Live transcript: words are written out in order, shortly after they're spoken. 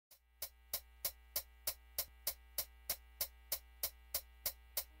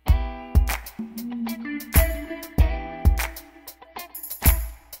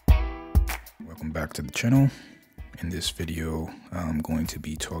Welcome back to the channel. In this video, I'm going to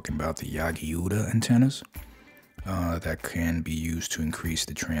be talking about the Yagi Uda antennas that can be used to increase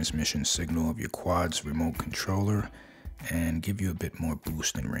the transmission signal of your quad's remote controller and give you a bit more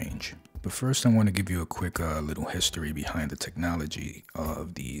boost in range. But first, I want to give you a quick little history behind the technology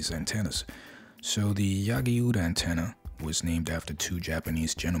of these antennas. So the Yagi Uda antenna was named after two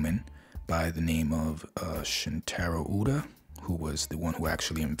Japanese gentlemen by the name of Shintaro Uda, who was the one who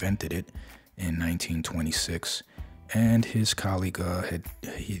actually invented it in 1926, and his colleague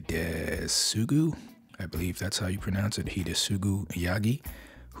Hidetsugu, I believe that's how you pronounce it, Hidetsugu Yagi,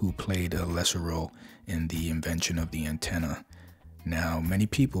 who played a lesser role in the invention of the antenna. Now, many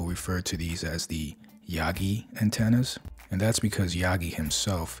people refer to these as the Yagi antennas, and that's because Yagi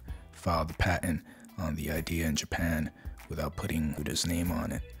himself filed the patent on the idea in Japan without putting Uda's name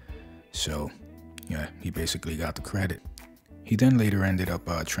on it. So, yeah, he basically got the credit. He then later ended up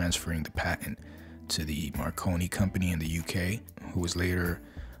transferring the patent to the Marconi company in the UK, who was later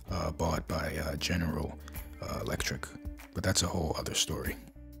bought by General Electric. But that's a whole other story.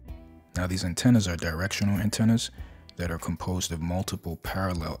 Now, these antennas are directional antennas that are composed of multiple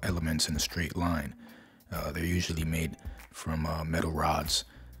parallel elements in a straight line. They're usually made from metal rods,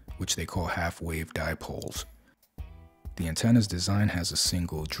 which they call half-wave dipoles. The antenna's design has a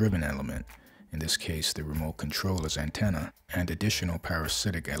single driven element, in this case the remote controller's antenna, and additional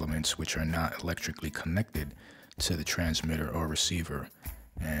parasitic elements which are not electrically connected to the transmitter or receiver,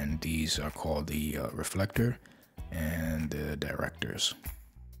 and these are called the reflector and the directors.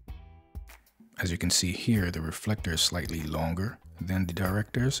 As you can see here, the reflector is slightly longer than the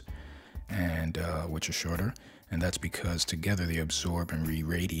directors, and which are shorter, and that's because together they absorb and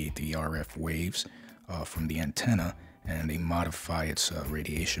re-radiate the RF waves from the antenna, and they modify its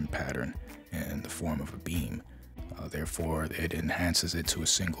radiation pattern in the form of a beam. Therefore, it enhances it to a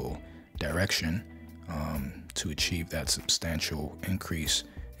single direction to achieve that substantial increase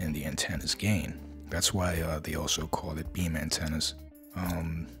in the antenna's gain. That's why they also call it beam antennas.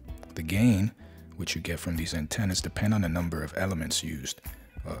 The gain which you get from these antennas depend on the number of elements used,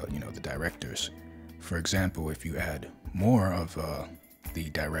 the directors. For example, if you add more of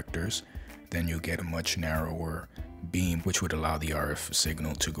the directors, then you'll get a much narrower beam, which would allow the RF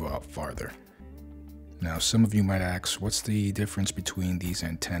signal to go out farther. Now, some of you might ask, what's the difference between these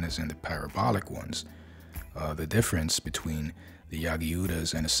antennas and the parabolic ones? The difference between the Yagi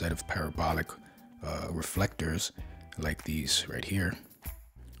Udas and a set of parabolic reflectors, like these right here,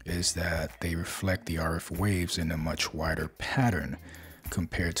 is that they reflect the RF waves in a much wider pattern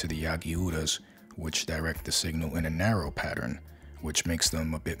compared to the Yagi Udas, which direct the signal in a narrow pattern, which makes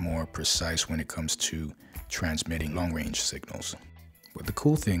them a bit more precise when it comes to transmitting long-range signals. But the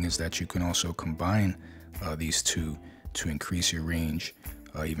cool thing is that you can also combine these two to increase your range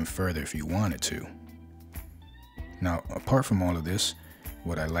even further if you wanted to. Now, apart from all of this,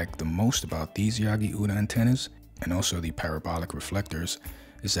 what I like the most about these Yagi Uda antennas and also the parabolic reflectors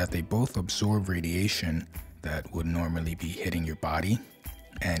is that they both absorb radiation that would normally be hitting your body,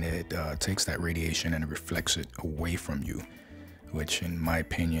 and it takes that radiation and reflects it away from you, which in my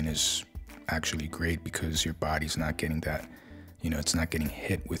opinion is actually great because your body's not getting that, it's not getting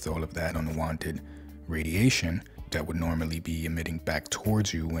hit with all of that unwanted radiation that would normally be emitting back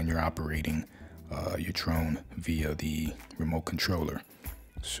towards you when you're operating your drone via the remote controller.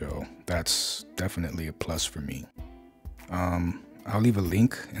 So that's definitely a plus for me. I'll leave a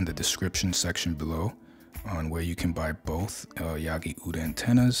link in the description section below on where you can buy both Yagi Uda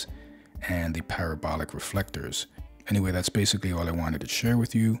antennas and the parabolic reflectors. Anyway, that's basically all I wanted to share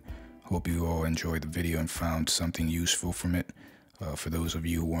with you. Hope you all enjoyed the video and found something useful from it. For those of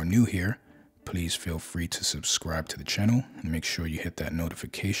you who are new here, please feel free to subscribe to the channel and make sure you hit that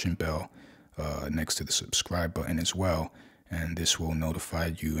notification bell next to the subscribe button as well, and this will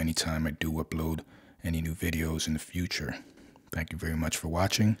notify you anytime I do upload any new videos in the future. Thank you very much for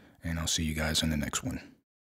watching, and I'll see you guys in the next one.